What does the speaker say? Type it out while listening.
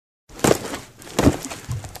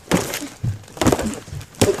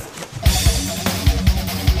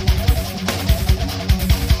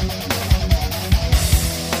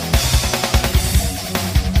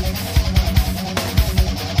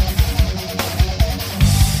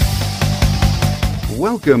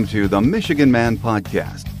Welcome to the Michigan Man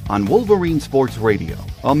Podcast on Wolverine Sports Radio,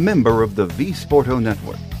 a member of the V Sporto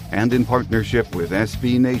Network, and in partnership with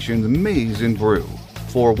SB Nation's Maize and Brew,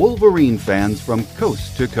 for Wolverine fans from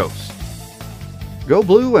coast to coast. Go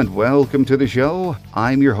Blue and welcome to the show.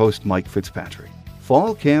 I'm your host, Mike Fitzpatrick.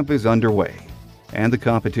 Fall camp is underway, and the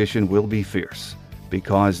competition will be fierce,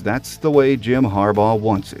 because that's the way Jim Harbaugh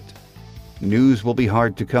wants it. News will be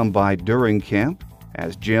hard to come by during camp,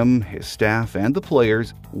 as Jim, his staff, and the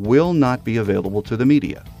players will not be available to the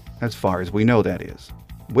media, as far as we know that is,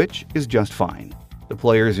 which is just fine. The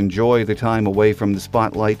players enjoy the time away from the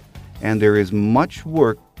spotlight, and there is much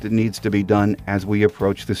work that needs to be done as we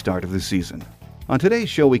approach the start of the season. On today's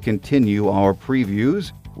show, we continue our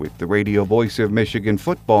previews with the radio voice of Michigan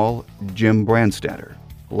football, Jim Brandstatter.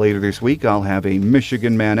 Later this week, I'll have a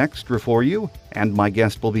Michigan Man Extra for you, and my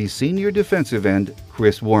guest will be senior defensive end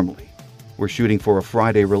Chris Wormley. We're shooting for a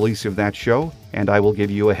Friday release of that show, and I will give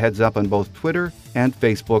you a heads up on both Twitter and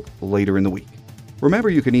Facebook later in the week. Remember,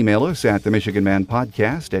 you can email us at the Michigan Man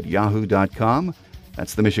Podcast at yahoo.com.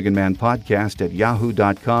 That's the Michigan Man Podcast at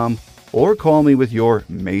yahoo.com, or call me with your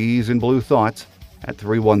maize and blue thoughts at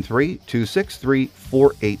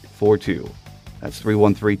 313-263-4842. That's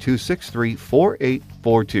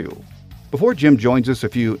 313-263-4842. Before Jim joins us, a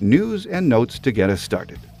few news and notes to get us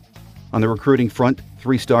started. On the recruiting front,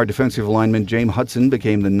 three-star defensive lineman James Hudson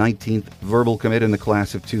became the 19th verbal commit in the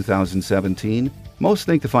class of 2017. Most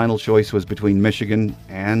think the final choice was between Michigan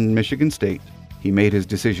and Michigan State. He made his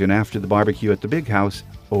decision after the barbecue at the Big House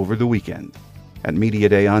over the weekend. At Media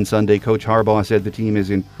Day on Sunday, Coach Harbaugh said the team is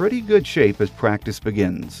in pretty good shape as practice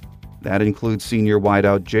begins. That includes senior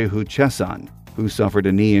wideout Jehu Chesson, who suffered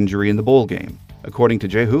a knee injury in the bowl game. According to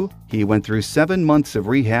Jehu, he went through 7 months of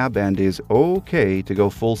rehab and is okay to go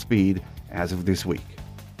full speed as of this week.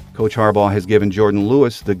 Coach Harbaugh has given Jordan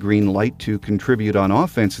Lewis the green light to contribute on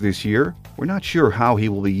offense this year. We're not sure how he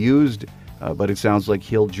will be used, but it sounds like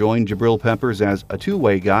he'll join Jabril Peppers as a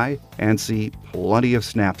two-way guy and see plenty of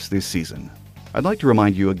snaps this season. I'd like to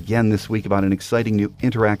remind you again this week about an exciting new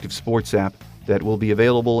interactive sports app that will be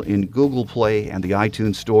available in Google Play and the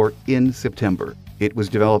iTunes Store in September. It was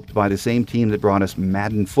developed by the same team that brought us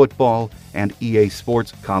Madden Football and EA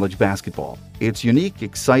Sports College Basketball. It's unique,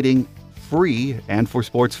 exciting, free, and for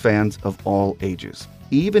sports fans of all ages.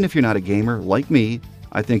 Even if you're not a gamer like me,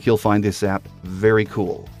 I think you'll find this app very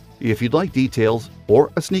cool. If you'd like details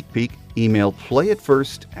or a sneak peek, email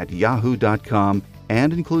playitfirst@yahoo.com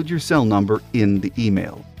and include your cell number in the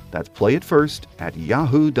email. That's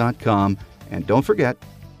playitfirst@yahoo.com, and don't forget,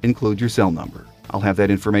 include your cell number. I'll have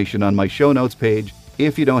that information on my show notes page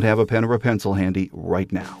if you don't have a pen or a pencil handy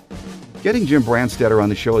right now. Getting Jim Brandstatter on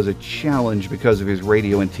the show is a challenge because of his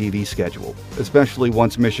radio and TV schedule, especially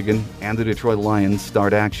once Michigan and the Detroit Lions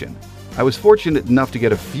start action. I was fortunate enough to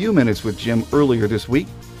get a few minutes with Jim earlier this week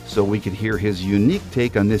so we could hear his unique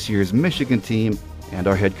take on this year's Michigan team and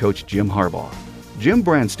our head coach Jim Harbaugh. Jim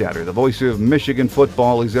Brandstatter, the voice of Michigan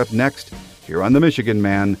football, is up next here on The Michigan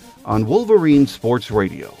Man on Wolverine Sports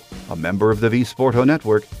Radio, a member of the V Sporto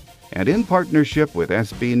Network, and in partnership with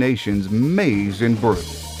SB Nation's Maize and Brew.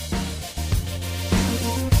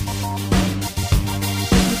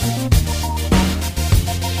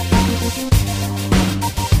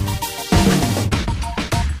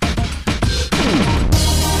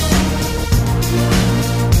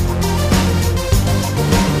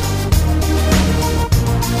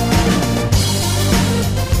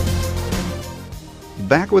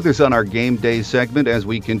 Back with us on our Game Day segment as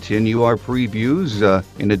we continue our previews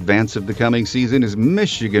in advance of the coming season is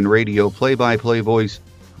Michigan radio play-by-play voice,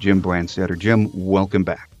 Jim Brandstatter. Jim, welcome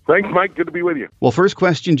back. Thanks, Mike. Good to be with you. Well, first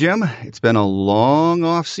question, Jim. It's been a long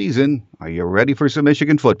off season. Are you ready for some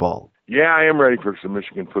Michigan football? Yeah, I am ready for some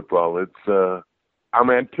Michigan football. I'm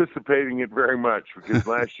anticipating it very much because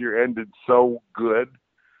last year ended so good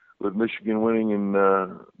with Michigan winning in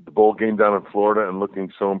the bowl game down in Florida and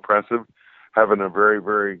looking so impressive. Having a very,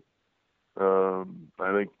 very, I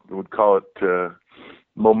think we would call it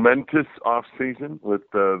momentous off season with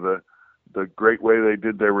the great way they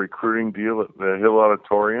did their recruiting deal at the Hill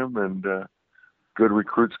Auditorium and good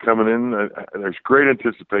recruits coming in. There's great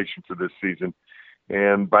anticipation for this season,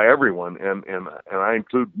 and by everyone, and I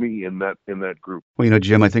include me in that group. Well,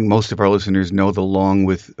 Jim, I think most of our listeners know the long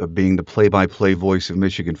with being the play-by-play voice of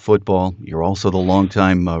Michigan football. You're also the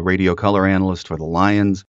longtime radio color analyst for the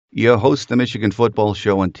Lions. You host the Michigan football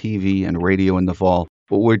show on TV and radio in the fall,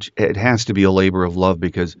 which it has to be a labor of love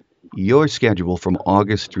because your schedule from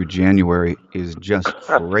August through January is just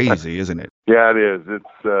crazy, isn't it? Yeah, it is.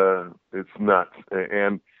 It's nuts.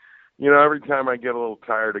 And every time I get a little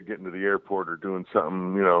tired of getting to the airport or doing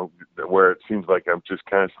something, where it seems like I'm just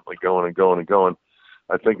constantly going and going and going,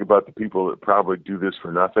 I think about the people that probably do this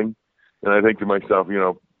for nothing. And I think to myself,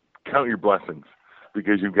 count your blessings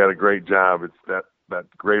because you've got a great job. It's that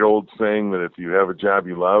great old saying that if you have a job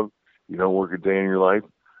you love, you don't work a day in your life.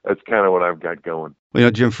 That's kind of what I've got going. Well,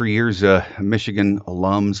 Jim, for years, Michigan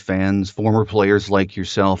alums, fans, former players like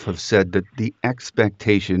yourself have said that the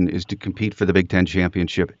expectation is to compete for the Big Ten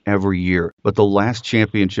championship every year. But the last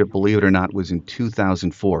championship, believe it or not, was in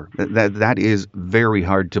 2004. That is very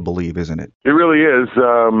hard to believe, isn't it? It really is.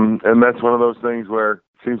 And that's one of those things where it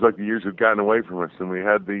seems like the years have gotten away from us. And we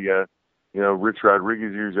had the, Rich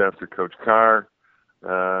Rodriguez years after Coach Carr.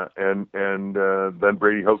 And then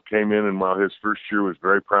Brady Hoke came in, and while his first year was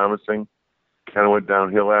very promising, kind of went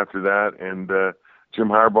downhill after that. And Jim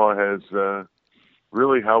Harbaugh has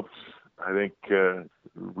really helped, I think,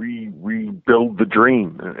 rebuild the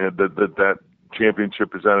dream that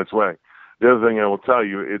championship is on its way. The other thing I will tell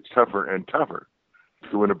you, it's tougher and tougher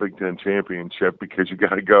to win a Big Ten championship because you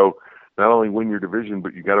got to go not only win your division,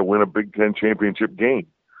 but you got to win a Big Ten championship game.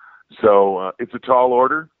 So it's a tall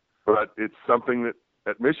order, but it's something that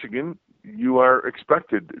at Michigan, you are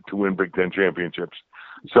expected to win Big Ten championships.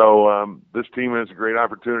 So this team has a great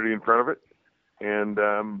opportunity in front of it, and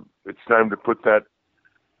it's time to put that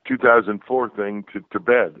 2004 thing to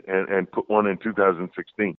bed and put one in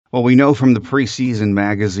 2016. Well, we know from the preseason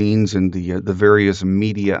magazines and the various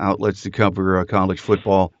media outlets that cover college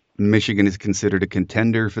football, Michigan is considered a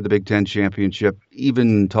contender for the Big Ten championship,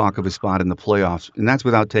 even talk of a spot in the playoffs, and that's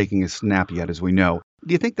without taking a snap yet, as we know.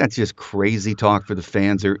 Do you think that's just crazy talk for the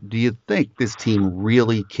fans, or do you think this team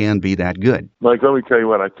really can be that good? Mike, let me tell you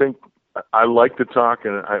what, I think I like to talk,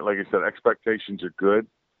 and like I said, expectations are good,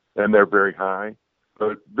 and they're very high.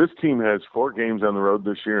 But this team has 4 games on the road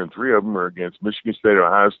this year, and 3 of them are against Michigan State,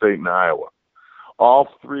 Ohio State, and Iowa. All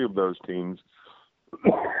 3 of those teams,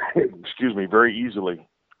 very easily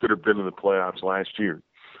could have been in the playoffs last year.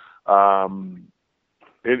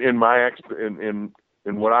 In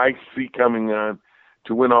what I see coming on,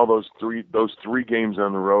 to win all those three games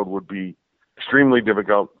on the road would be extremely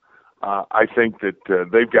difficult. I think that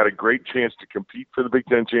they've got a great chance to compete for the Big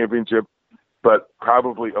Ten championship, but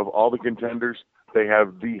probably of all the contenders, they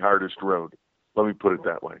have the hardest road. Let me put it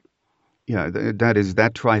that way. Yeah, that is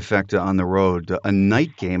that trifecta on the road, a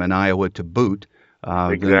night game in Iowa to boot.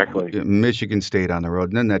 Exactly. Michigan State on the road,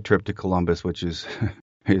 and then that trip to Columbus, which is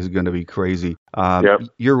going to be crazy. Yep.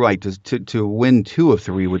 You're right. To win 2 of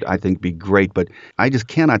 3 would, I think, be great, but I just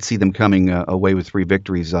cannot see them coming away with 3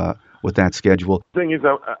 victories with that schedule. The thing is,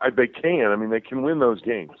 they can. I mean, they can win those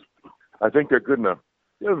games. I think they're good enough.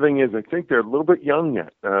 The other thing is, I think they're a little bit young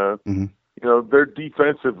yet. They're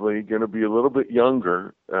defensively going to be a little bit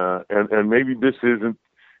younger, and maybe this isn't,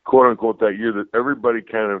 quote unquote, that year that everybody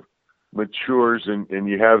kind of matures and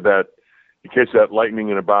you have that. You catch that lightning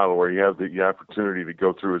in a bottle where you have the opportunity to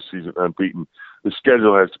go through a season unbeaten. The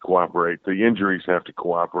schedule has to cooperate. The injuries have to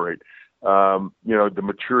cooperate. The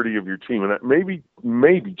maturity of your team. And maybe,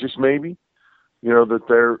 just maybe,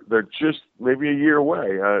 that they're just maybe a year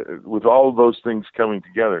away with all of those things coming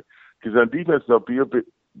together. Because on defense, they'll be a bit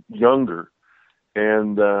younger.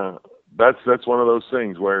 And that's one of those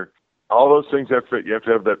things where all those things have fit. You have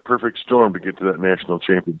to have that perfect storm to get to that national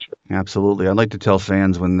championship. Absolutely. I'd like to tell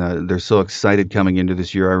fans when they're so excited coming into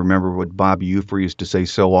this year. I remember what Bob Ufer used to say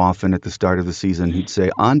so often at the start of the season. He'd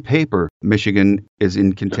say, on paper, Michigan is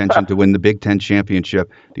in contention to win the Big Ten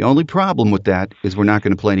championship. The only problem with that is we're not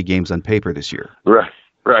going to play any games on paper this year.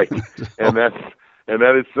 Right. And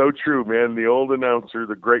that is so true, man. The old announcer,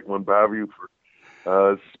 the great one, Bob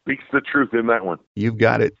Ufer, speaks the truth in that one. You've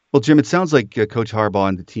got it. Well, Jim, it sounds like Coach Harbaugh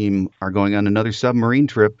and the team are going on another submarine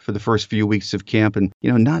trip for the first few weeks of camp. And,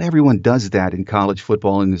 not everyone does that in college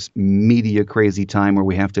football in this media crazy time where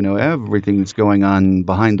we have to know everything that's going on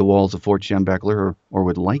behind the walls of Fort Schembechler or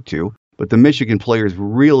would like to. But the Michigan players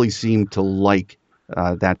really seem to like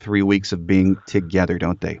that 3 weeks of being together,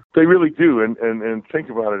 don't they? They really do. And think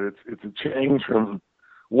about it. It's a change from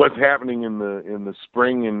what's happening in the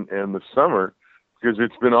spring and the summer, because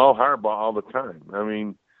it's been all Harbaugh all the time. I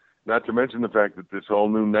mean, not to mention the fact that this whole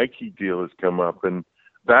new Nike deal has come up, and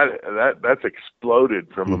that's exploded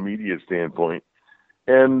from a media standpoint.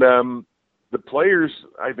 And the players,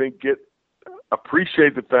 I think,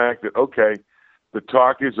 appreciate the fact that, okay, the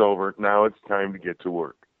talk is over. Now it's time to get to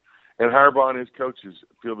work. And Harbaugh and his coaches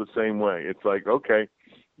feel the same way. It's like, okay,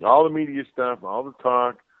 all the media stuff, all the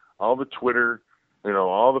talk, all the Twitter,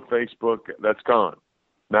 all the Facebook, that's gone.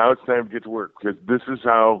 Now it's time to get to work, because this is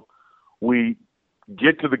how we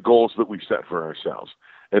get to the goals that we set for ourselves.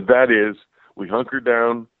 And that is, we hunker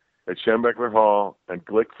down at Schembechler Hall and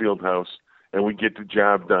Glick Fieldhouse, and we get the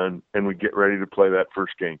job done, and we get ready to play that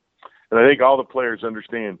first game. And I think all the players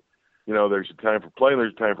understand, there's a time for play,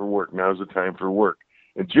 there's a time for work. Now's the time for work.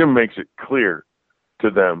 And Jim makes it clear to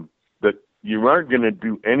them that you aren't going to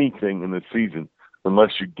do anything in the season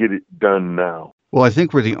unless you get it done now. Well, I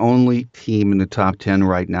think we're the only team in the top 10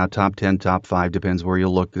 right now, top 10, top 5, depends where you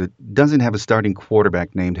look, that doesn't have a starting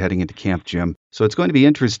quarterback named heading into camp, Jim. So it's going to be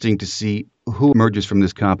interesting to see who emerges from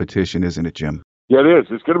this competition, isn't it, Jim? Yeah, it is.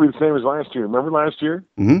 It's going to be the same as last year. Remember last year?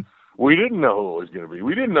 Mm-hmm. We didn't know who it was going to be.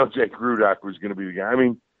 We didn't know Jake Rudock was going to be the guy. I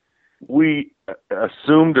mean, we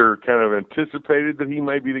assumed or kind of anticipated that he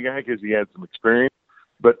might be the guy because he had some experience.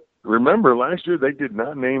 But remember, last year they did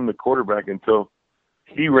not name the quarterback until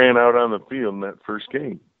he ran out on the field in that first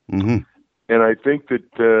game. Mm-hmm. And I think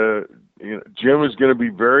that Jim is going to be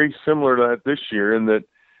very similar to that this year in that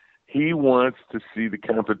he wants to see the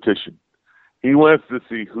competition. He wants to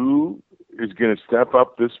see who is going to step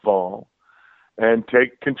up this fall and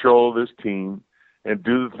take control of this team and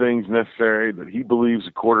do the things necessary that he believes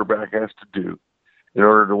a quarterback has to do in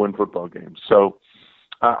order to win football games. So,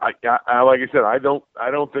 like I said, I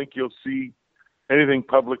don't think you'll see anything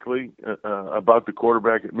publicly about the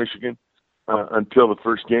quarterback at Michigan until the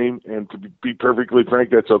first game. And to be perfectly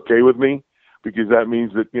frank, that's okay with me because that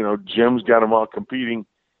means that, Jim's got them all competing.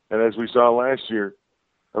 And as we saw last year,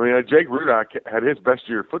 Jake Rudock had his best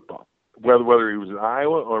year of football, whether he was in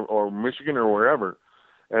Iowa or Michigan or wherever.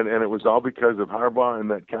 And it was all because of Harbaugh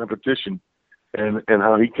and that competition and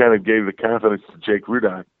how he kind of gave the confidence to Jake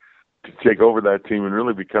Rudock to take over that team and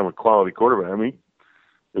really become a quality quarterback. I mean,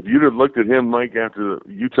 if you'd have looked at him, Mike, after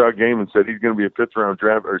the Utah game and said he's going to be a 5th-round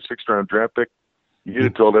draft or 6th-round draft pick, you'd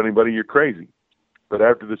have told anybody you're crazy. But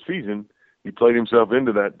after the season, he played himself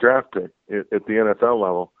into that draft pick at the NFL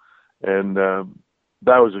level. And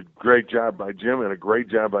that was a great job by Jim and a great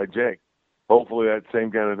job by Jake. Hopefully that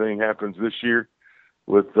same kind of thing happens this year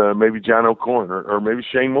with maybe John O'Corn or maybe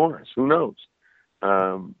Shane Morris. Who knows?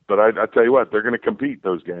 But I tell you what, they're going to compete,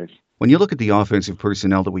 those guys. When you look at the offensive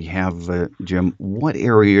personnel that we have, Jim, what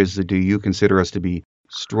areas do you consider us to be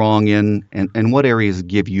strong in, and what areas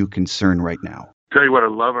give you concern right now? Tell you what, I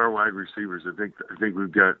love our wide receivers. I think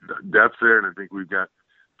we've got depth there, and I think we've got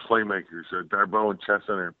playmakers. Darboh and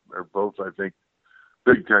Chesson are both, I think,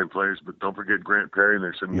 big-time players, but don't forget Grant Perry, and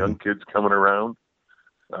there's some young kids coming around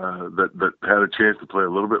that had a chance to play a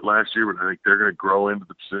little bit last year, but I think they're going to grow into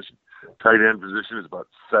the position. Tight end position is about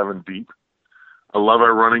 7 deep. I love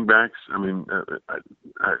our running backs. Don't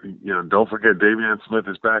forget Davion Smith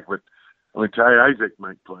is back, but Ty Isaac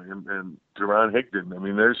might play and Teron Higdon.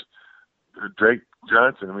 There's Drake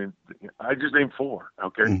Johnson. I just named 4.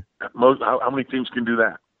 Okay, how many teams can do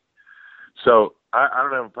that? So I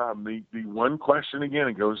don't have a problem. The one question again,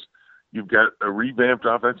 it goes. You've got a revamped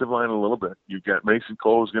offensive line a little bit. You've got Mason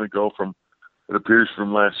Cole who's going to go from, it appears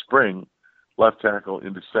from last spring, left tackle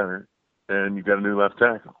into center, and you've got a new left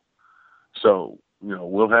tackle. So,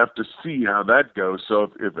 we'll have to see how that goes.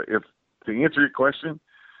 So if to answer your question,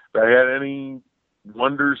 if I had any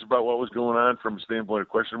wonders about what was going on from a standpoint of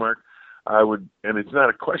question mark, I would, and it's not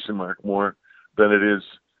a question mark more than it is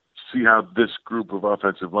see how this group of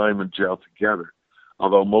offensive linemen gel together.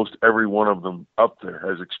 Although most every one of them up there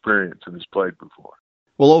has experience and has played before.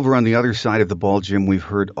 Well, over on the other side of the ball, Jim, we've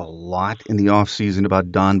heard a lot in the offseason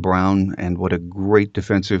about Don Brown and what a great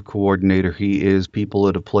defensive coordinator he is. People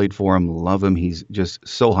that have played for him love him. He's just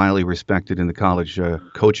so highly respected in the college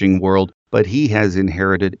coaching world. But he has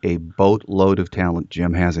inherited a boatload of talent,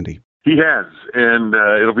 Jim, hasn't he? He has, and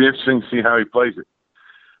it'll be interesting to see how he plays it.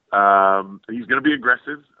 He's going to be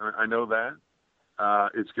aggressive. I know that.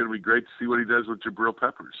 It's going to be great to see what he does with Jabril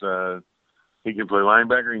Peppers. He can play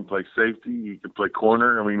linebacker. He can play safety. He can play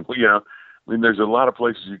corner. There's a lot of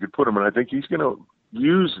places you could put him, and I think he's going to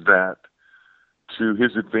use that to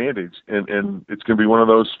his advantage. And it's going to be one of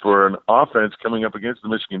those for an offense coming up against the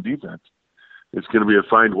Michigan defense. It's going to be a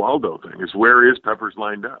find Waldo thing. It's where is Peppers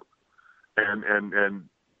lined up, and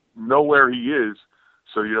know where he is,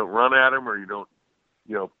 so you don't run at him or you don't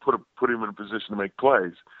put him in a position to make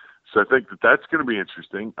plays. So I think that's going to be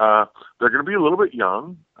interesting. They're going to be a little bit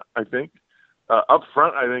young, I think. Up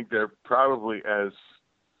front, I think they're probably as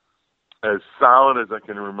solid as I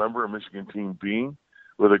can remember a Michigan team being,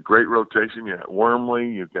 with a great rotation. You got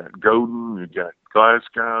Wormley, you've got Godin, you've got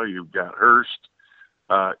Glasgow, you've got Hurst,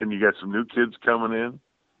 and you got some new kids coming in.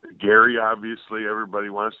 Gary, obviously, everybody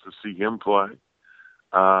wants to see him play.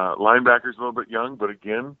 Linebacker's a little bit young, but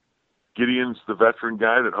again, Gideon's the veteran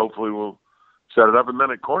guy that hopefully will set it up. And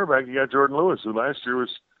then at cornerback, you got Jordan Lewis, who last year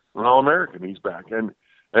was an All-American. He's back. And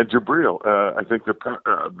Jabril. I think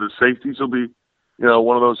the safeties will be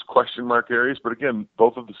one of those question mark areas. But again,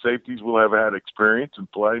 both of the safeties will have had experience in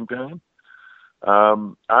playing time.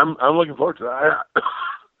 I'm looking forward to that.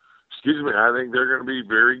 Excuse me. I think they're going to be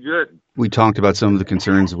very good. We talked about some of the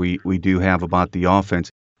concerns we do have about the offense.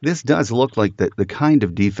 This does look like the kind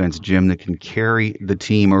of defense, Jim, that can carry the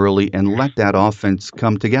team early and let that offense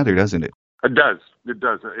come together, doesn't it? It does. It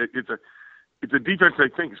does. It's a defense, I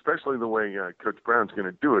think, especially the way Coach Brown's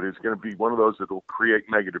going to do it, is going to be one of those that will create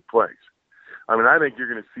negative plays. I mean, I think you're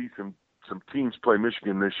going to see some teams play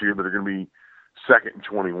Michigan this year that are going to be 2nd and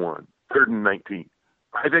 21, 3rd and 19.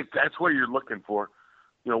 I think that's what you're looking for.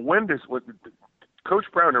 Coach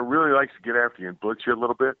Brown really likes to get after you and blitz you a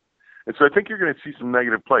little bit. And so I think you're going to see some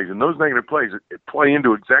negative plays. And those negative plays play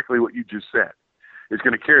into exactly what you just said. It's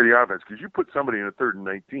going to carry the offense because you put somebody in a 3rd and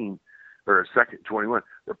 19 or a 2nd and 21,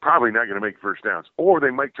 they're probably not going to make first downs. Or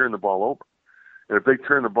they might turn the ball over. And if they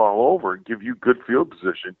turn the ball over and give you good field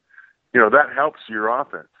position, that helps your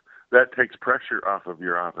offense. That takes pressure off of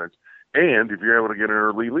your offense. And if you're able to get an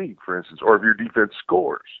early lead, for instance, or if your defense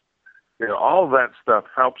scores, all of that stuff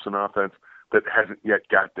helps an offense that hasn't yet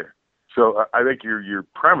got there. So I think your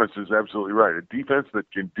premise is absolutely right. A defense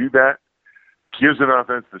that can do that gives an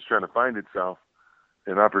offense that's trying to find itself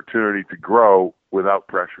an opportunity to grow without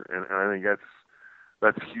pressure. And I think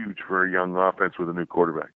that's huge for a young offense with a new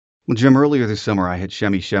quarterback. Well, Jim, earlier this summer, I had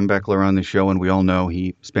Shemi Schembechler on the show, and we all know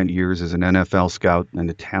he spent years as an NFL scout and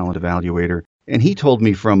a talent evaluator. And he told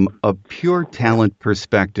me from a pure talent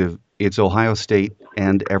perspective, it's Ohio State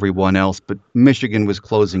and everyone else, but Michigan was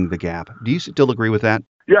closing the gap. Do you still agree with that?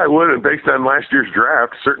 Yeah, I would. And based on last year's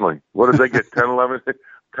draft, certainly. What did they get, 10, 11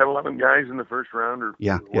 guys in the first round or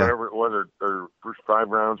whatever it was, or first 5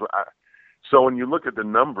 rounds? So when you look at the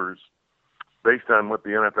numbers based on what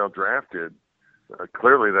the NFL draft did,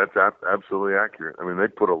 clearly that's absolutely accurate. I mean, they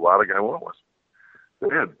put a lot of guys. What was it?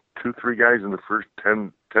 They had 2-3 guys in the first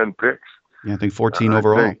 10 picks. Yeah, I think 14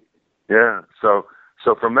 overall. Yeah, so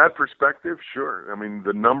from that perspective, sure. I mean,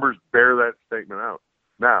 the numbers bear that statement out.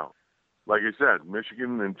 Now, like I said,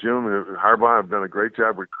 Michigan and Jim Harbaugh have done a great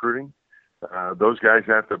job recruiting. Those guys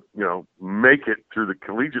have to, make it through the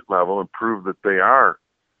collegiate level and prove that they are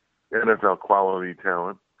NFL quality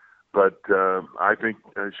talent. But I think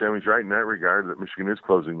Shemi's right in that regard, that Michigan is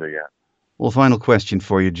closing the gap. Well, final question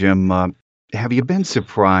for you, Jim. Have you been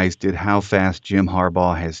surprised at how fast Jim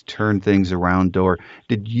Harbaugh has turned things around, or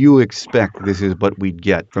did you expect this is what we'd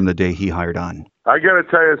get from the day he hired on? I got to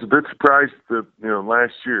tell you, I was a bit surprised that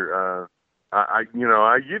last year.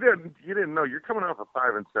 You didn't know you're coming off a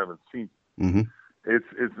 5-7 season. Mm-hmm.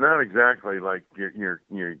 It's not exactly like you're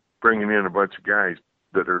bringing in a bunch of guys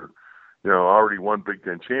that are already won Big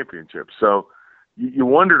Ten championships. So you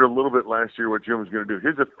wondered a little bit last year what Jim was going to do,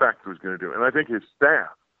 his effect was going to do, and I think his staff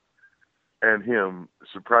and him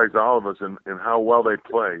surprised all of us in how well they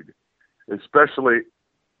played, especially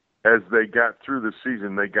as they got through the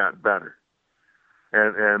season. They got better,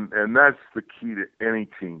 and that's the key to any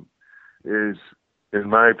team. Is, in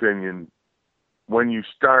my opinion, when you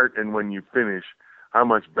start and when you finish, how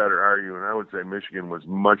much better are you? And I would say Michigan was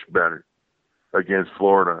much better against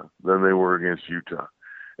Florida than they were against Utah,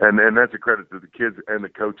 and that's a credit to the kids and the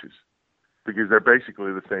coaches, because they're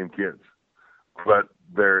basically the same kids, but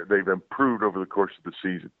they've improved over the course of the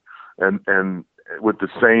season, and with the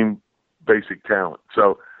same basic talent.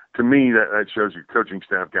 So to me, that shows your coaching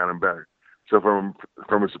staff got them better. So from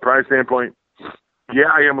a surprise standpoint, yeah,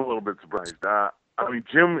 I am a little bit surprised.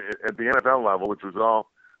 Jim at the NFL level, which was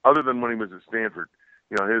all other than when he was at Stanford,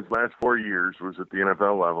 his last 4 years was at the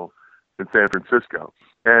NFL level in San Francisco,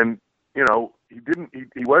 and he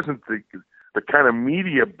wasn't the kind of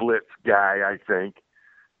media blitz guy, I think,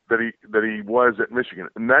 that he was at Michigan,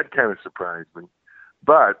 and that kind of surprised me.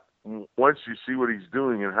 But once you see what he's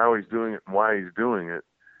doing and how he's doing it and why he's doing it,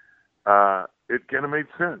 it kind of made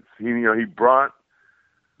sense. He brought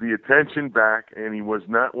the attention back, and he was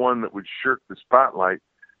not one that would shirk the spotlight.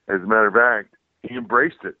 As a matter of fact, he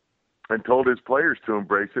embraced it and told his players to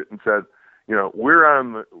embrace it and said, we're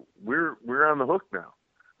on the hook now.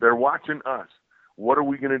 They're watching us. What are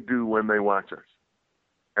we going to do when they watch us?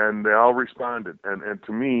 And they all responded. And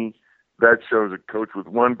to me, that shows a coach with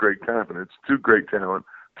 1, great confidence, 2, great talent,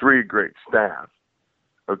 3, great staff.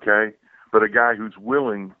 Okay? But a guy who's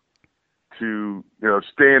willing to,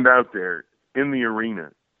 stand out there in the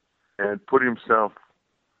arena and put himself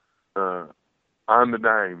on the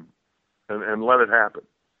dime and let it happen.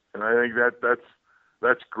 And I think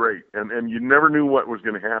that's great. And you never knew what was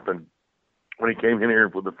going to happen when he came in here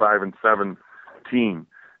with a 5-7 team.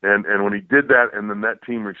 And when he did that, and then that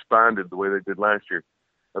team responded the way they did last year,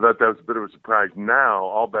 I thought that was a bit of a surprise. Now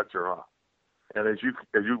all bets are off. And as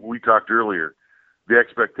we talked earlier, the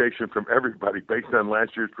expectation from everybody based on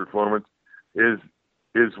last year's performance is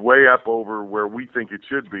way up over where we think it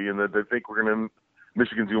should be, and that they think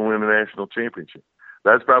Michigan's going to win a national championship.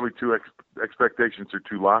 That's probably expectations are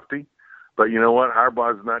too lofty, but you know what?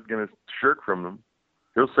 Harbaugh's not going to shirk from them.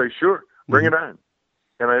 He'll say, "Sure, bring it on."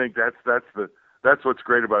 And I think that's what's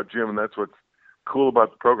great about Jim, and that's what's cool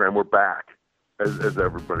about the program. We're back, as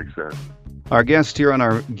everybody says. Our guest here on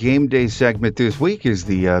our Game Day segment this week is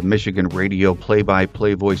the Michigan radio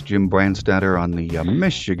play-by-play voice, Jim Brandstatter, on the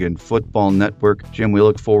Michigan Football Network. Jim, we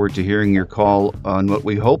look forward to hearing your call on what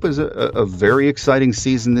we hope is a very exciting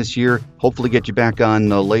season this year. Hopefully get you back on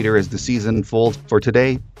later as the season unfolds. For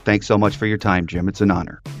today, thanks so much for your time, Jim. It's an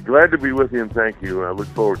honor. Glad to be with you, and thank you. I look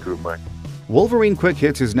forward to it, Mike. Wolverine Quick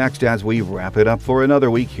Hits is next as we wrap it up for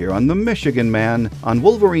another week here on The Michigan Man on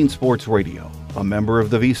Wolverine Sports Radio, a member of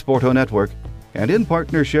the V-Sporto Network, and in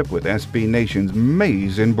partnership with SB Nation's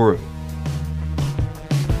Maize and Brew.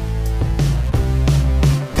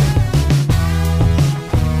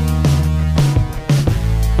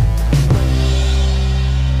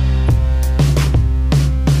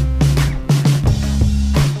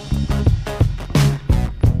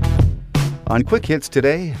 On Quick Hits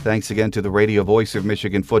today, thanks again to the radio voice of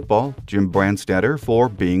Michigan football, Jim Brandstatter, for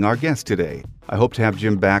being our guest today. I hope to have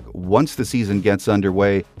Jim back once the season gets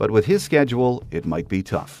underway, but with his schedule, it might be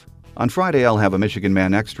tough. On Friday, I'll have a Michigan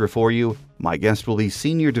Man Extra for you. My guest will be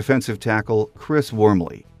senior defensive tackle Chris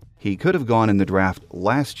Wormley. He could have gone in the draft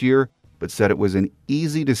last year, but said it was an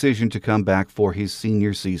easy decision to come back for his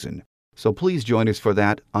senior season. So please join us for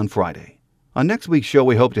that on Friday. On next week's show,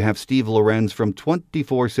 we hope to have Steve Lorenz from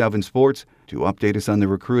 24/7 Sports to update us on the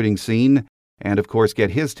recruiting scene and, of course,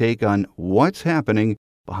 get his take on what's happening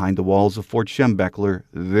behind the walls of Fort Schembechler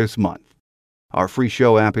this month. Our free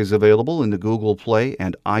show app is available in the Google Play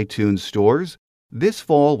and iTunes stores. This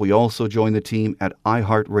fall, we also join the team at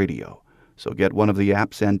iHeartRadio. So get one of the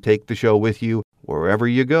apps and take the show with you wherever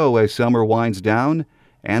you go as summer winds down,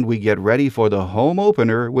 and we get ready for the home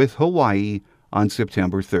opener with Hawaii on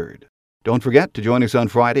September 3rd. Don't forget to join us on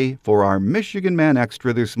Friday for our Michigan Man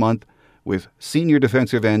Extra this month with senior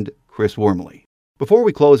defensive end Chris Wormley. Before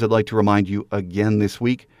we close, I'd like to remind you again this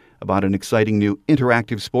week about an exciting new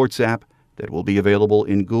interactive sports app that will be available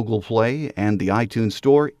in Google Play and the iTunes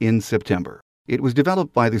Store in September. It was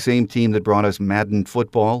developed by the same team that brought us Madden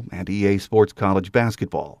Football and EA Sports College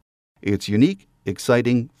Basketball. It's unique,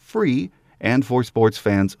 exciting, free, and for sports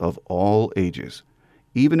fans of all ages.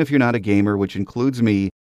 Even if you're not a gamer, which includes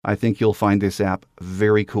me, I think you'll find this app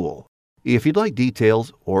very cool. If you'd like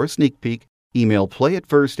details or a sneak peek, email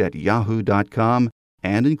playitfirst@yahoo.com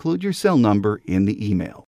and include your cell number in the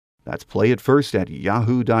email. That's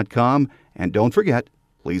playitfirst@yahoo.com, and don't forget,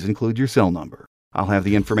 please include your cell number. I'll have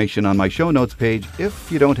the information on my show notes page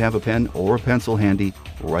if you don't have a pen or a pencil handy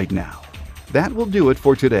right now. That will do it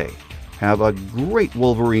for today. Have a great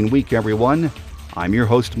Wolverine week, everyone. I'm your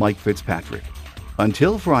host, Mike Fitzpatrick.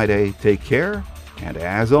 Until Friday, take care, and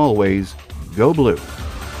as always, go blue.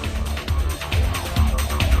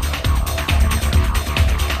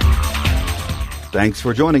 Thanks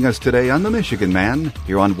for joining us today on The Michigan Man,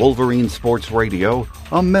 here on Wolverine Sports Radio,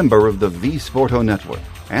 a member of the V-Sporto Network,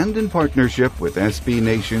 and in partnership with SB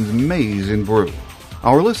Nation's Maize and Brew.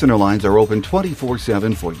 Our listener lines are open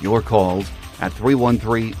 24/7 for your calls at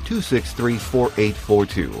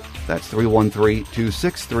 313-263-4842. That's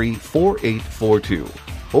 313-263-4842.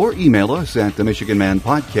 Or email us at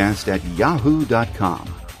themichiganmanpodcast@yahoo.com.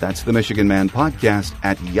 That's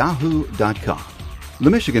themichiganmanpodcast@yahoo.com. The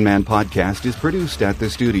Michigan Man Podcast is produced at the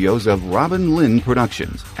studios of Robin Lynn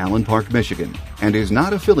Productions, Allen Park, Michigan, and is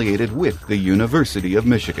not affiliated with the University of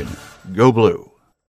Michigan. Go Blue!